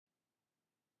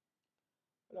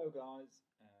Hello guys,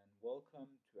 and welcome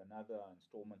to another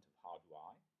installment of How Do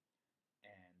I?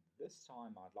 And this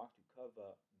time I'd like to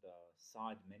cover the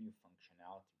side menu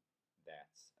functionality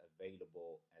that's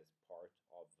available as part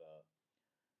of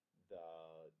the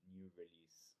new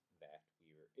release that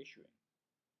we are issuing.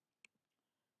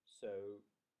 So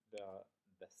the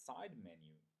side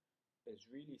menu is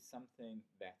really something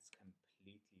that's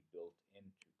completely built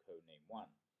into Codename One.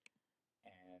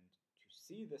 And to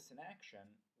see this in action,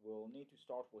 we'll need to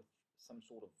start with some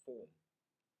sort of form.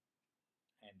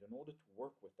 And in order to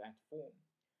work with that form,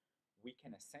 we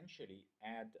can essentially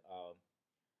add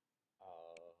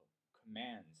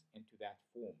commands into that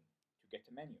form to get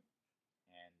a menu.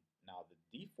 And now the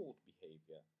default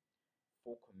behavior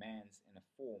for commands in a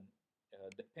form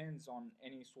depends on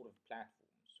any sort of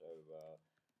platform. So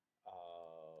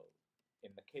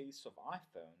in the case of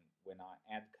iPhone, when I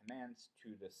add commands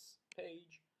to this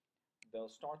page, they'll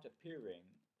start appearing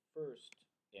first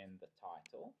in the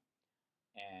title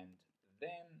and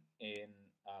then in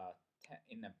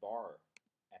a bar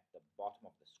at the bottom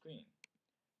of the screen.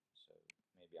 So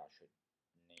maybe I should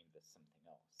name this something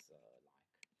else,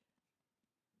 like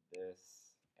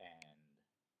this and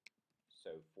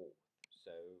so forth.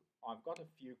 So I've got a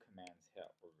few commands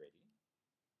here already,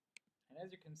 and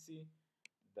as you can see,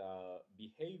 the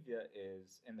behavior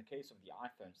is, in the case of the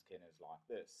iPhone skin, is like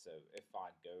this. So if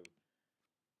I go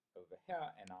over here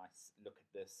and I look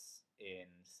at this in,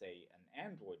 say, an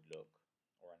Android look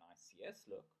or an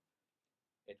ICS look,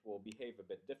 it will behave a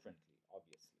bit differently,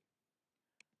 obviously.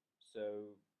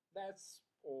 So that's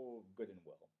all good and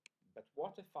well. But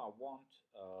what if I want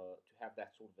to have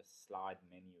that sort of a slide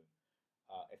menu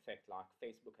effect like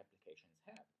Facebook applications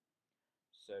have?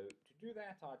 So to do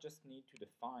that, I just need to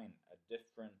define a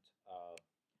different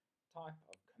type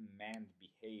of command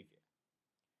behavior.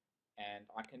 And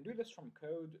I can do this from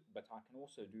code, but I can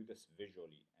also do this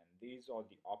visually. And these are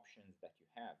the options that you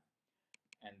have.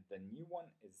 And the new one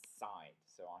is side.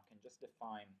 So I can just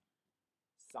define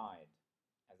side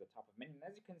as a type of menu. And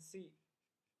as you can see,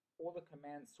 all the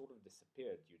commands sort of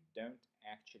disappeared. You don't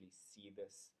actually see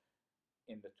this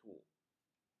in the tool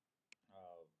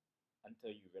until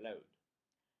you reload.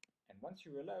 And once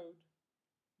you reload,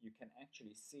 you can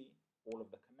actually see all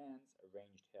of the commands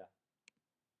arranged here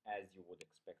as you would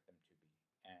expect them to be.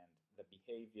 And the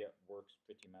behavior works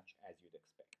pretty much as you'd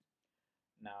expect.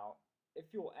 Now,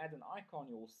 if you'll add an icon,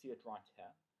 you'll see it right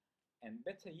here. And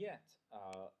better yet,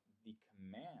 the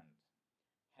command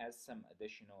has some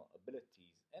additional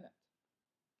abilities in it.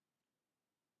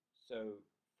 So,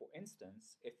 for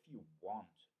instance, if you want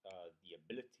the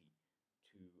ability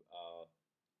to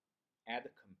add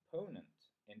a component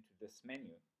into this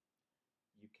menu,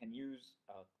 you can use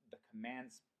the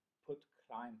command's put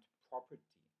client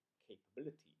property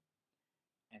capability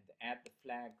and add the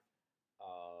flag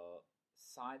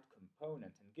side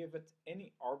component and give it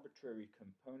any arbitrary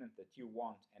component that you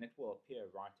want, and it will appear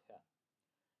right here.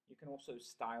 You can also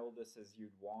style this as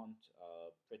you'd want,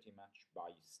 pretty much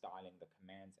by styling the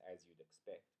commands as you'd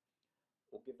expect,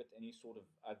 or give it any sort of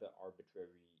other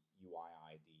arbitrary UI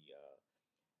ID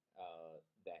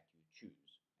that you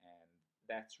choose. And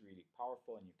that's really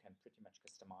powerful, and you can pretty much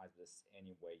customize this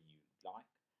any way you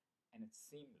like, and it's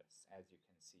seamless. As you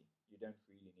can see, you don't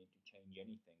really need to change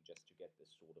anything just to get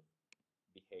this sort of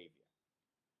behavior.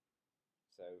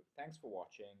 So thanks for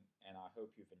watching, and I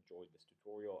hope you've enjoyed this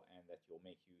tutorial and that you'll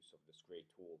make use of this great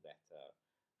tool that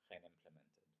Gen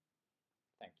implemented.